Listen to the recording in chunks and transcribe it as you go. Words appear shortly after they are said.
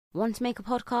Want to make a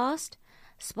podcast?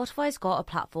 Spotify's got a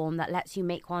platform that lets you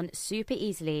make one super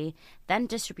easily, then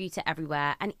distribute it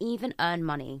everywhere and even earn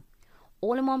money.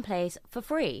 All in one place for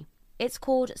free. It's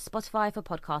called Spotify for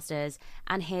Podcasters,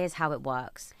 and here's how it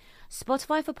works.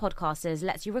 Spotify for Podcasters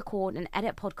lets you record and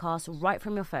edit podcasts right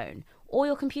from your phone or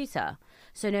your computer.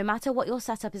 So no matter what your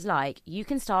setup is like, you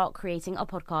can start creating a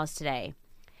podcast today.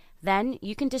 Then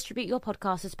you can distribute your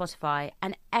podcast to Spotify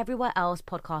and everywhere else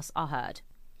podcasts are heard.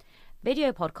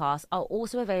 Video podcasts are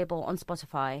also available on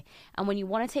Spotify, and when you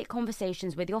want to take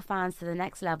conversations with your fans to the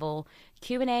next level,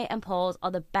 Q&A and polls are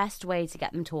the best way to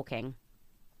get them talking.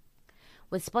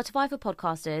 With Spotify for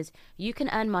Podcasters, you can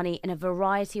earn money in a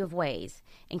variety of ways,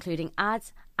 including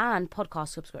ads and podcast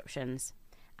subscriptions.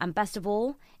 And best of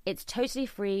all, it's totally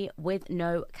free with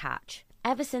no catch.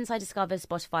 Ever since I discovered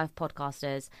Spotify for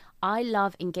Podcasters, I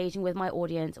love engaging with my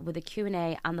audience with the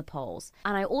Q&A and the polls.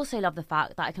 And I also love the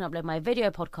fact that I can upload my video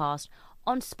podcast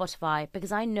onto Spotify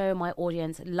because I know my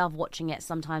audience love watching it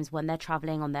sometimes when they're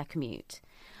traveling on their commute.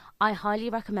 I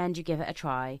highly recommend you give it a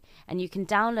try, and you can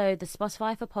download the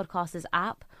Spotify for Podcasters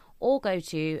app or go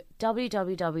to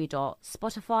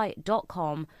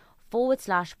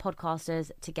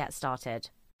www.spotify.com/podcasters to get started.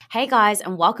 Hey guys,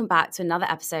 and welcome back to another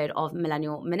episode of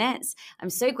Millennial Minutes. I'm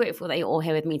so grateful that you're all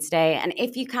here with me today. And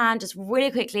if you can, just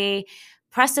really quickly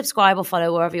press subscribe or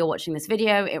follow wherever you're watching this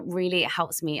video. It really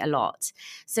helps me a lot.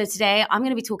 So today I'm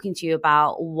going to be talking to you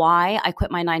about why I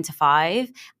quit my 9 to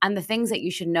 5 and the things that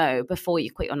you should know before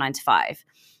you quit your 9 to 5.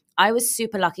 I was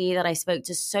super lucky that I spoke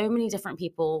to so many different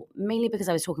people, mainly because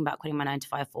I was talking about quitting my 9 to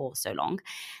 5 for so long,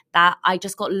 that I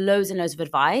just got loads and loads of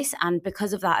advice. And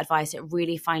because of that advice, it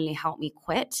really finally helped me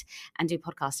quit and do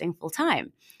podcasting full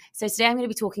time. So today I'm going to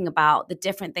be talking about the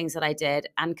different things that I did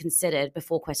and considered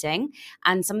before quitting,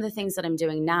 and some of the things that I'm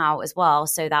doing now as well,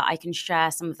 so that I can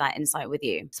share some of that insight with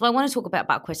you. So I want to talk a bit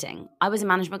about quitting. I was a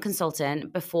management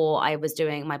consultant before I was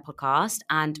doing my podcast,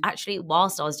 and actually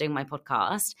whilst I was doing my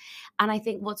podcast. And I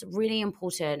think what's really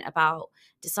important about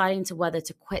deciding to whether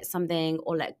to quit something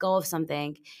or let go of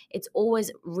something, it's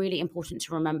always really important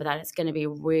to remember that it's going to be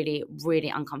really, really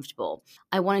uncomfortable.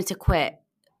 I wanted to quit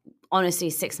honestly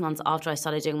 6 months after I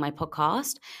started doing my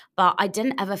podcast, but I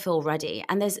didn't ever feel ready.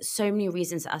 And there's so many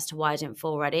reasons as to why I didn't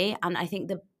feel ready. And I think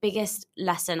the biggest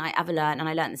lesson I ever learned, and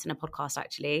I learned this in a podcast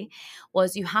actually,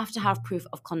 was you have to have proof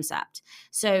of concept.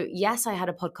 So yes, I had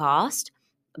a podcast.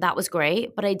 That was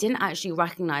great, but I didn't actually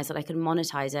recognize that I could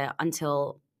monetize it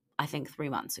until I think 3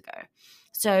 months ago.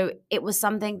 So it was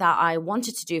something that I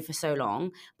wanted to do for so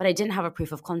long, but I didn't have a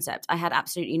proof of concept. I had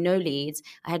absolutely no leads.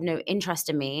 I had no interest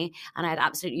in me, and I had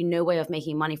absolutely no way of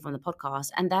making money from the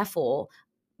podcast. And therefore,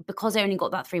 because I only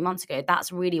got that 3 months ago,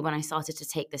 that's really when I started to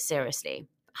take this seriously.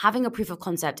 Having a proof of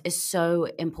concept is so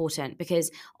important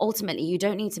because ultimately you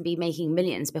don't need to be making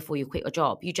millions before you quit your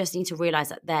job. You just need to realize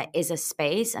that there is a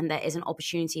space and there is an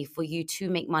opportunity for you to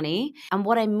make money. And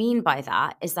what I mean by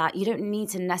that is that you don't need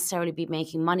to necessarily be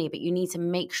making money, but you need to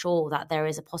make sure that there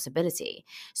is a possibility.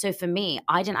 So for me,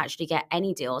 I didn't actually get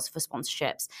any deals for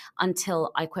sponsorships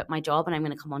until I quit my job, and I'm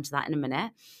going to come on to that in a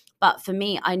minute. But for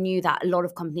me, I knew that a lot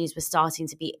of companies were starting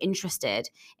to be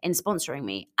interested in sponsoring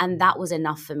me. And that was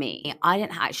enough for me. I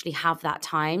didn't actually have that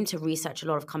time to research a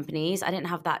lot of companies. I didn't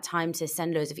have that time to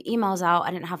send loads of emails out.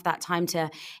 I didn't have that time to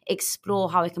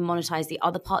explore how I can monetize the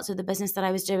other parts of the business that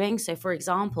I was doing. So for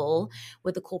example,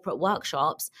 with the corporate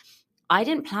workshops, I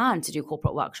didn't plan to do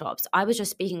corporate workshops. I was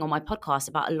just speaking on my podcast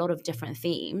about a lot of different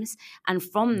themes. And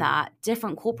from that,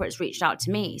 different corporates reached out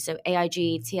to me. So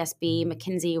AIG, TSB,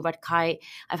 McKinsey, Red Kite.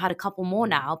 I've had a couple more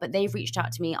now, but they've reached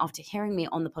out to me after hearing me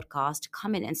on the podcast to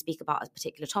come in and speak about a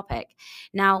particular topic.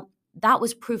 Now, that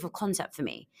was proof of concept for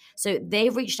me. So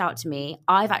they've reached out to me.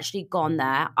 I've actually gone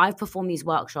there. I've performed these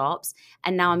workshops,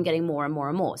 and now I'm getting more and more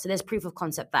and more. So there's proof of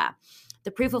concept there. The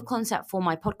proof of concept for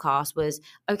my podcast was,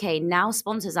 okay, now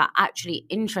sponsors are actually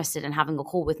interested in having a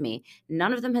call with me.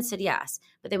 None of them had said yes,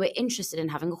 but they were interested in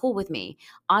having a call with me.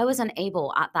 I was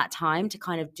unable at that time to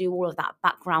kind of do all of that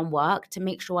background work to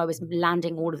make sure I was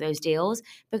landing all of those deals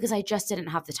because I just didn't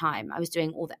have the time. I was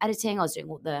doing all the editing. I was doing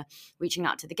all the reaching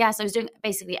out to the guests. I was doing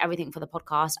basically everything for the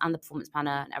podcast and the performance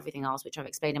planner and everything else, which I've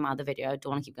explained in my other video. I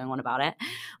don't want to keep going on about it.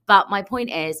 But my point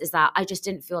is that I just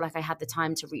didn't feel like I had the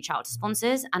time to reach out to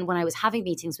sponsors. And when I was having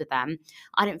meetings with them,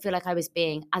 I didn't feel like I was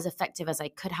being as effective as I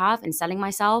could have in selling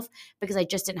myself because I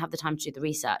just didn't have the time to do the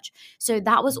research. So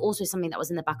that was also something that was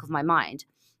in the back of my mind.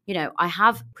 You know, I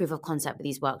have proof of concept with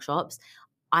these workshops.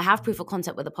 I have proof of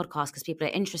concept with the podcast because people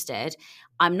are interested.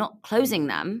 I'm not closing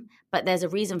them, but there's a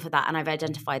reason for that. And I've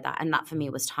identified that. And that for me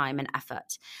was time and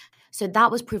effort. So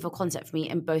that was proof of concept for me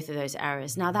in both of those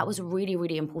areas. Now, that was really,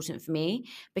 really important for me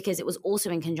because it was also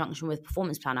in conjunction with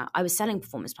Performance Planner. I was selling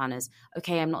performance planners.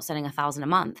 Okay, I'm not selling 1,000 a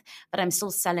month, but I'm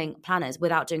still selling planners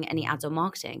without doing any ads or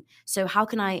marketing. So how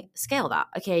can I scale that?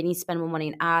 Okay, I need to spend more money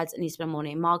in ads. I need to spend more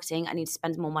money in marketing. I need to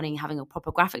spend more money having a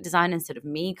proper graphic design instead of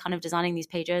me kind of designing these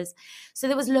pages. So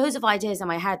there was loads of ideas in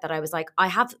my head that I was like, I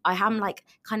am like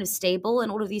kind of stable in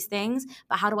all of these things,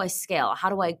 but how do I scale? How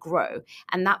do I grow?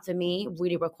 And that for me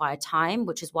really required time,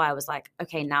 which is why I was like,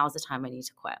 okay, now's the time I need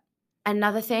to quit.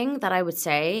 Another thing that I would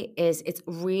say is it's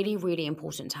really, really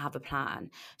important to have a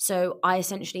plan. So I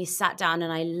essentially sat down,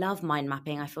 and I love mind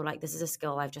mapping. I feel like this is a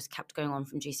skill I've just kept going on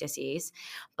from GCSEs,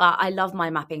 but I love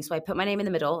mind mapping. So I put my name in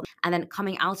the middle, and then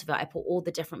coming out of it, I put all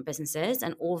the different businesses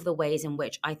and all of the ways in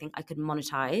which I think I could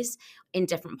monetize in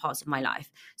different parts of my life.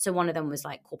 So one of them was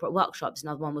like corporate workshops.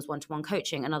 Another one was one-to-one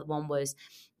coaching. Another one was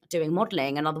doing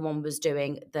modeling. Another one was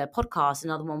doing the podcast.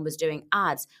 Another one was doing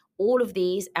ads. All of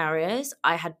these areas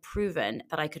I had proven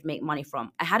that I could make money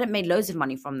from. I hadn't made loads of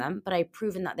money from them, but I'd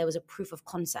proven that there was a proof of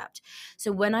concept.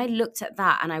 So when I looked at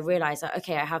that and I realized that,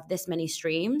 okay, I have this many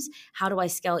streams, how do I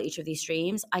scale each of these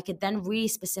streams? I could then really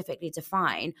specifically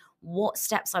define what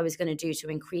steps I was going to do to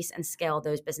increase and scale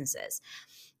those businesses.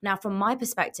 Now, from my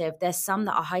perspective, there's some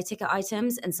that are high ticket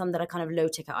items and some that are kind of low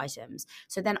ticket items.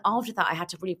 So then after that, I had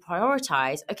to really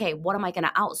prioritize, okay, what am I going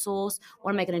to outsource?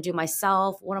 What am I going to do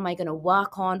myself? What am I going to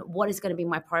work on? What is going to be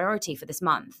my priority for this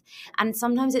month? And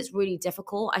sometimes it's really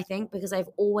difficult, I think, because I've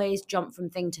always jumped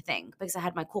from thing to thing because I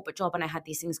had my corporate job and I had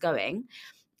these things going.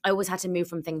 I always had to move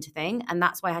from thing to thing. And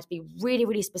that's why I had to be really,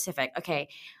 really specific. Okay,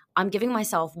 I'm giving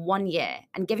myself 1 year,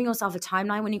 and giving yourself a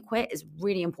timeline when you quit is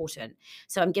really important.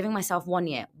 So I'm giving myself 1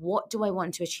 year. What do I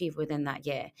want to achieve within that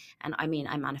year? And I mean,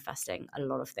 I'm manifesting a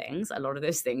lot of things. A lot of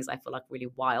those things I feel like really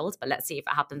wild, but let's see if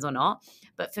it happens or not.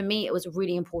 But for me, it was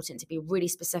really important to be really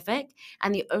specific.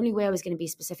 And the only way I was going to be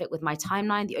specific with my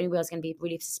timeline, the only way I was going to be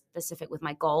really specific with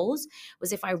my goals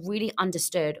was if I really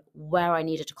understood where I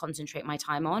needed to concentrate my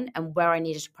time on and where I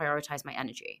needed to prioritize my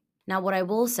energy. Now, what I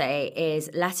will say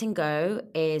is letting go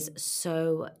is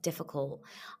so difficult.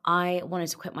 I wanted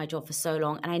to quit my job for so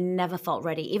long and I never felt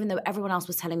ready. Even though everyone else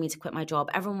was telling me to quit my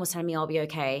job, everyone was telling me I'll be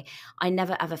okay. I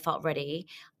never ever felt ready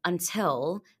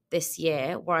until this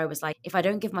year where I was like, if I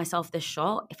don't give myself this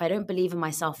shot, if I don't believe in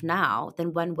myself now,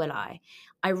 then when will I?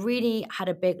 I really had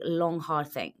a big, long, hard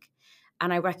think.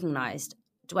 And I recognized,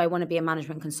 do I want to be a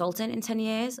management consultant in 10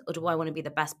 years or do I want to be the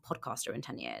best podcaster in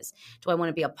 10 years? Do I want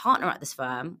to be a partner at this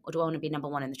firm or do I want to be number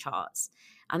one in the charts?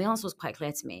 And the answer was quite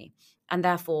clear to me. And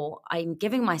therefore, I'm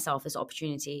giving myself this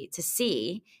opportunity to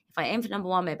see if I aim for number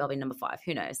one, maybe I'll be number 5,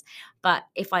 who knows? But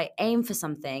if I aim for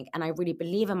something and I really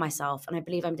believe in myself and I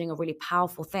believe I'm doing a really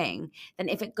powerful thing, then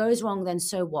if it goes wrong, then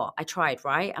so what? I tried,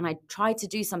 right? And I tried to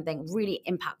do something really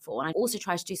impactful. And I also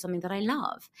tried to do something that I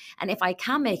love. And if I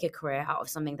can make a career out of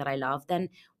something that I love, then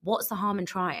what's the harm in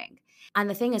trying? And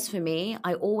the thing is, for me,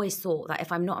 I always thought that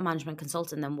if I'm not a management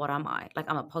consultant, then what am I? Like,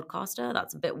 I'm a podcaster?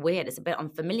 That's a bit weird. It's a bit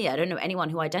unfamiliar. I don't know anyone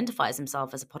who identifies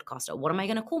himself as a podcaster. What am I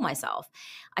going to call myself?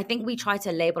 I think we try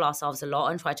to label ourselves a lot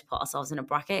and try to put ourselves in a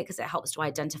bracket because it helps to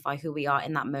identify who we are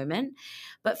in that moment.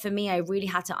 But for me, I really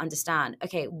had to understand,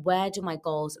 okay, where do my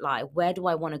goals lie? Where do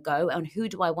I want to go? And who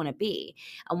do I want to be?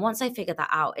 And once I figured that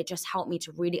out, it just helped me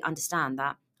to really understand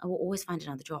that I will always find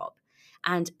another job.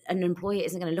 And an employer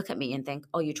isn't going to look at me and think,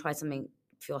 oh, you tried something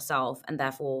for yourself and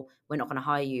therefore we're not going to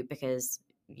hire you because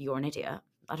you're an idiot.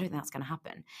 I don't think that's going to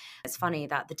happen. It's funny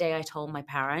that the day I told my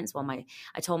parents,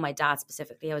 I told my dad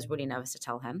specifically, I was really nervous to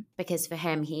tell him because for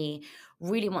him, he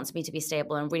really wants me to be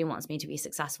stable and really wants me to be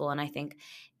successful. And I think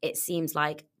it seems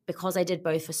like because I did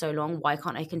both for so long, why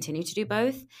can't I continue to do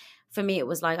both? For me, it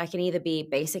was like I can either be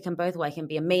basic in both or I can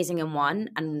be amazing in one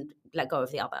and let go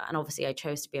of the other. And obviously I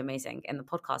chose to be amazing in the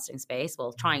podcasting space,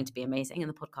 well, trying to be amazing in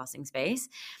the podcasting space.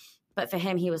 But for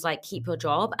him, he was like, keep your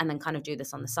job and then kind of do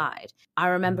this on the side. I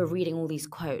remember reading all these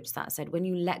quotes that said, when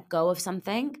you let go of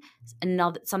something,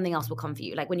 something else will come for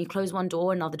you. Like when you close one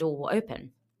door, another door will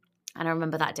open. And I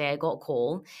remember that day I got a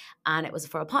call and it was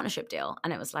for a partnership deal.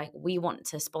 And it was like, we want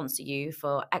to sponsor you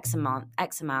for X amount.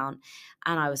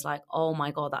 And I was like, oh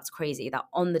my God, that's crazy. That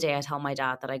on the day I tell my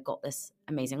dad that I got this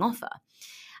amazing offer.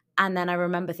 And then I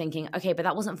remember thinking, okay, but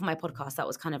that wasn't for my podcast. That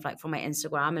was kind of like for my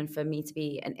Instagram and for me to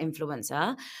be an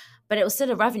influencer. But it was still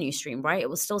a revenue stream, right? It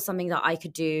was still something that I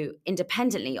could do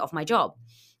independently of my job.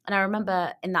 And I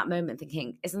remember in that moment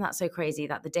thinking, isn't that so crazy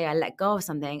that the day I let go of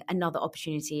something, another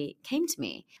opportunity came to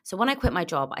me? So when I quit my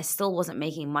job, I still wasn't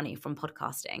making money from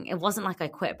podcasting. It wasn't like I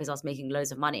quit because I was making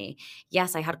loads of money.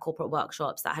 Yes, I had corporate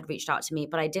workshops that had reached out to me,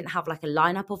 but I didn't have like a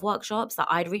lineup of workshops that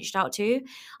I'd reached out to.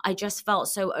 I just felt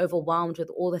so overwhelmed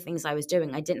with all the things I was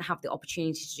doing. I didn't have the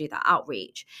opportunity to do that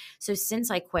outreach. So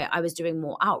since I quit, I was doing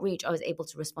more outreach. I was able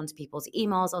to respond to people's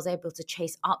emails. I was able to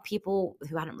chase up people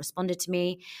who hadn't responded to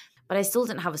me, but I still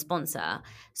didn't have a sponsor.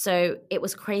 So it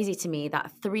was crazy to me that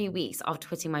 3 weeks after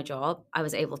quitting my job, I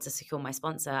was able to secure my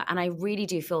sponsor. And I really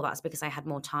do feel that's because I had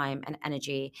more time and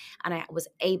energy, and I was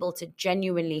able to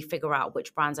genuinely figure out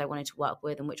which brands I wanted to work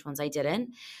with and which ones I didn't.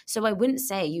 So I wouldn't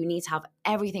say you need to have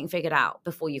everything figured out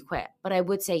before you quit, but I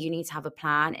would say you need to have a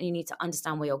plan and you need to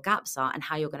understand where your gaps are and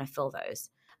how you're going to fill those.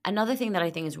 Another thing that I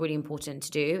think is really important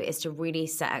to do is to really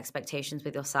set expectations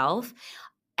with yourself.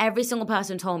 Every single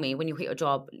person told me when you quit your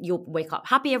job, you'll wake up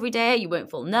happy every day. You won't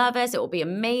feel nervous. It will be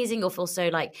amazing. You'll feel so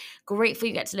like grateful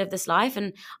you get to live this life.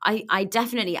 And I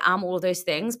definitely am all of those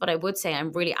things, but I would say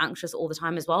I'm really anxious all the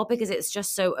time as well, because it's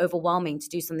just so overwhelming to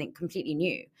do something completely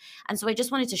new. And so I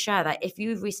just wanted to share that if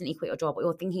you've recently quit your job or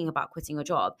you're thinking about quitting your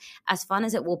job, as fun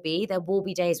as it will be, there will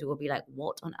be days we will be like,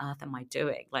 what on earth am I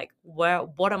doing? Like,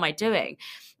 what am I doing?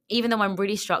 Even though I'm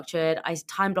really structured, I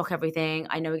time block everything,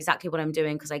 I know exactly what I'm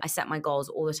doing because I set my goals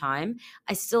all the time,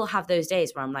 I still have those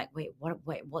days where I'm like, wait,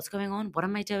 what's going on? What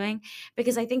am I doing?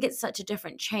 Because I think it's such a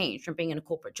different change from being in a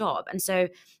corporate job. And so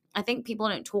I think people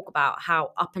don't talk about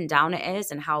how up and down it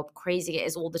is and how crazy it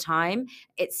is all the time.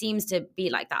 It seems to be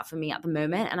like that for me at the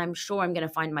moment, and I'm sure I'm going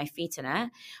to find my feet in it.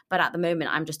 But at the moment,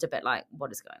 I'm just a bit like,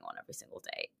 what is going on every single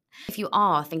day? If you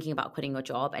are thinking about quitting your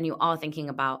job and you are thinking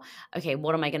about, okay,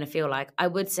 what am I going to feel like? I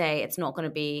would say it's not going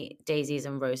to be daisies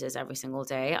and roses every single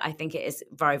day. I think it is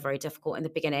very, very difficult in the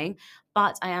beginning,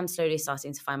 but I am slowly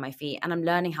starting to find my feet, and I'm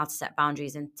learning how to set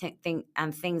boundaries and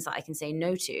things that I can say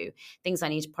no to, things I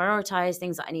need to prioritize,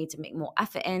 things that I need to make more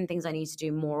effort in, things I need to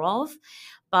do more of.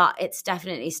 But it's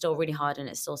definitely still really hard, and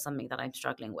it's still something that I'm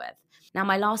struggling with. Now,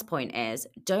 my last point is,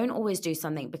 don't always do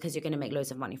something because you're going to make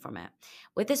loads of money from it.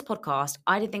 With this podcast,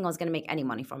 I didn't think I was going to make any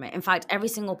money from it. In fact, every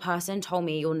single person told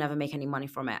me you'll never make any money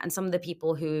from it. And some of the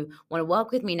people who want to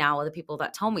work with me now are the people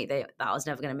that told me that I was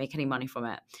never going to make any money from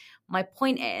it. My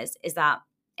point is that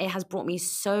it has brought me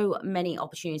so many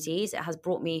opportunities. It has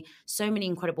brought me so many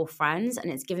incredible friends,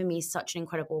 and it's given me such an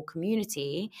incredible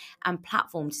community and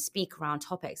platform to speak around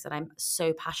topics that I'm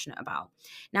so passionate about.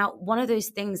 Now, one of those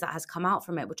things that has come out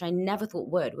from it, which I never thought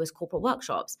would, was corporate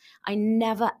workshops. I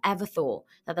never, ever thought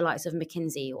that the likes of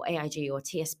McKinsey or AIG or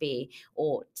TSB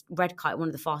or Red Kite, one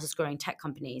of the fastest growing tech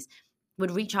companies,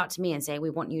 would reach out to me and say, we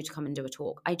want you to come and do a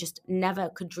talk. I just never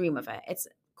could dream of it. It's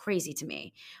crazy to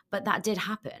me, but that did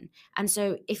happen. And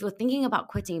so if you're thinking about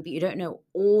quitting, but you don't know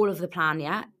all of the plan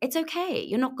yet, it's okay.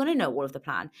 You're not going to know all of the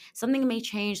plan. Something may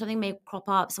change, something may crop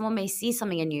up. Someone may see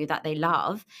something in you that they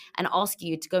love and ask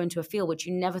you to go into a field which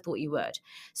you never thought you would.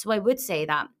 So I would say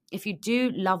that if you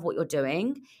do love what you're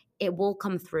doing, it will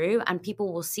come through and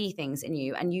people will see things in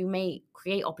you, and you may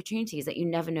create opportunities that you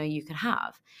never know you could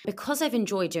have. Because I've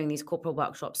enjoyed doing these corporate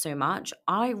workshops so much,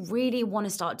 I really want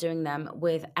to start doing them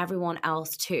with everyone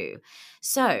else too.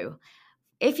 So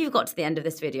if you've got to the end of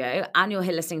this video and you're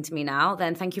here listening to me now,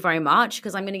 then thank you very much,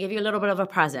 because I'm going to give you a little bit of a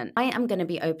present. I am going to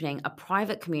be opening a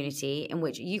private community in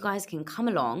which you guys can come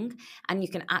along and you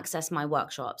can access my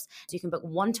workshops. So you can book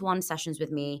one-to-one sessions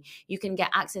with me. You can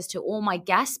get access to all my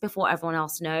guests before everyone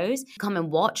else knows. Come and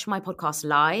watch my podcast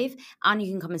live, and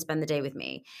you can come and spend the day with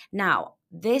me. Now,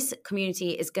 this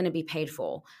community is going to be paid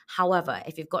for. However,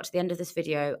 if you've got to the end of this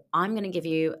video, I'm going to give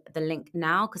you the link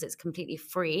now because it's completely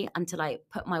free until I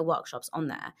put my workshops on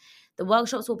there. The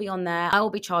workshops will be on there. I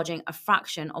will be charging a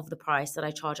fraction of the price that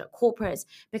I charge at corporates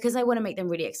because I want to make them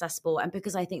really accessible and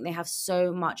because I think they have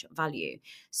so much value.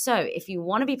 So if you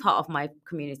want to be part of my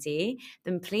community,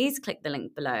 then please click the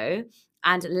link below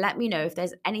and let me know if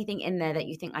there's anything in there that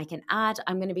you think I can add.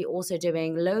 I'm going to be also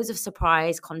doing loads of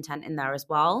surprise content in there as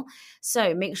well.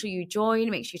 So make sure you join,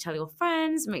 make sure you tell your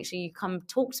friends, make sure you come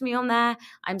talk to me on there.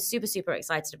 I'm super, super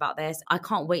excited about this. I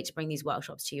can't wait to bring these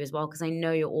workshops to you as well because I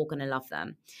know you're all going to love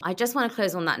them. I just want to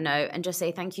close on that note and just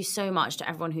say thank you so much to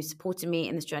everyone who's supported me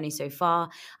in this journey so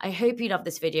far. I hope you loved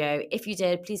this video. If you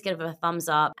did, please give it a thumbs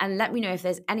up and let me know if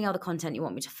there's any other content you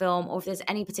want me to film or if there's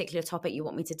any particular topic you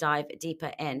want me to dive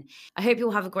deeper in. I hope you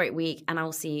all have a great week and I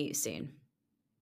will see you soon.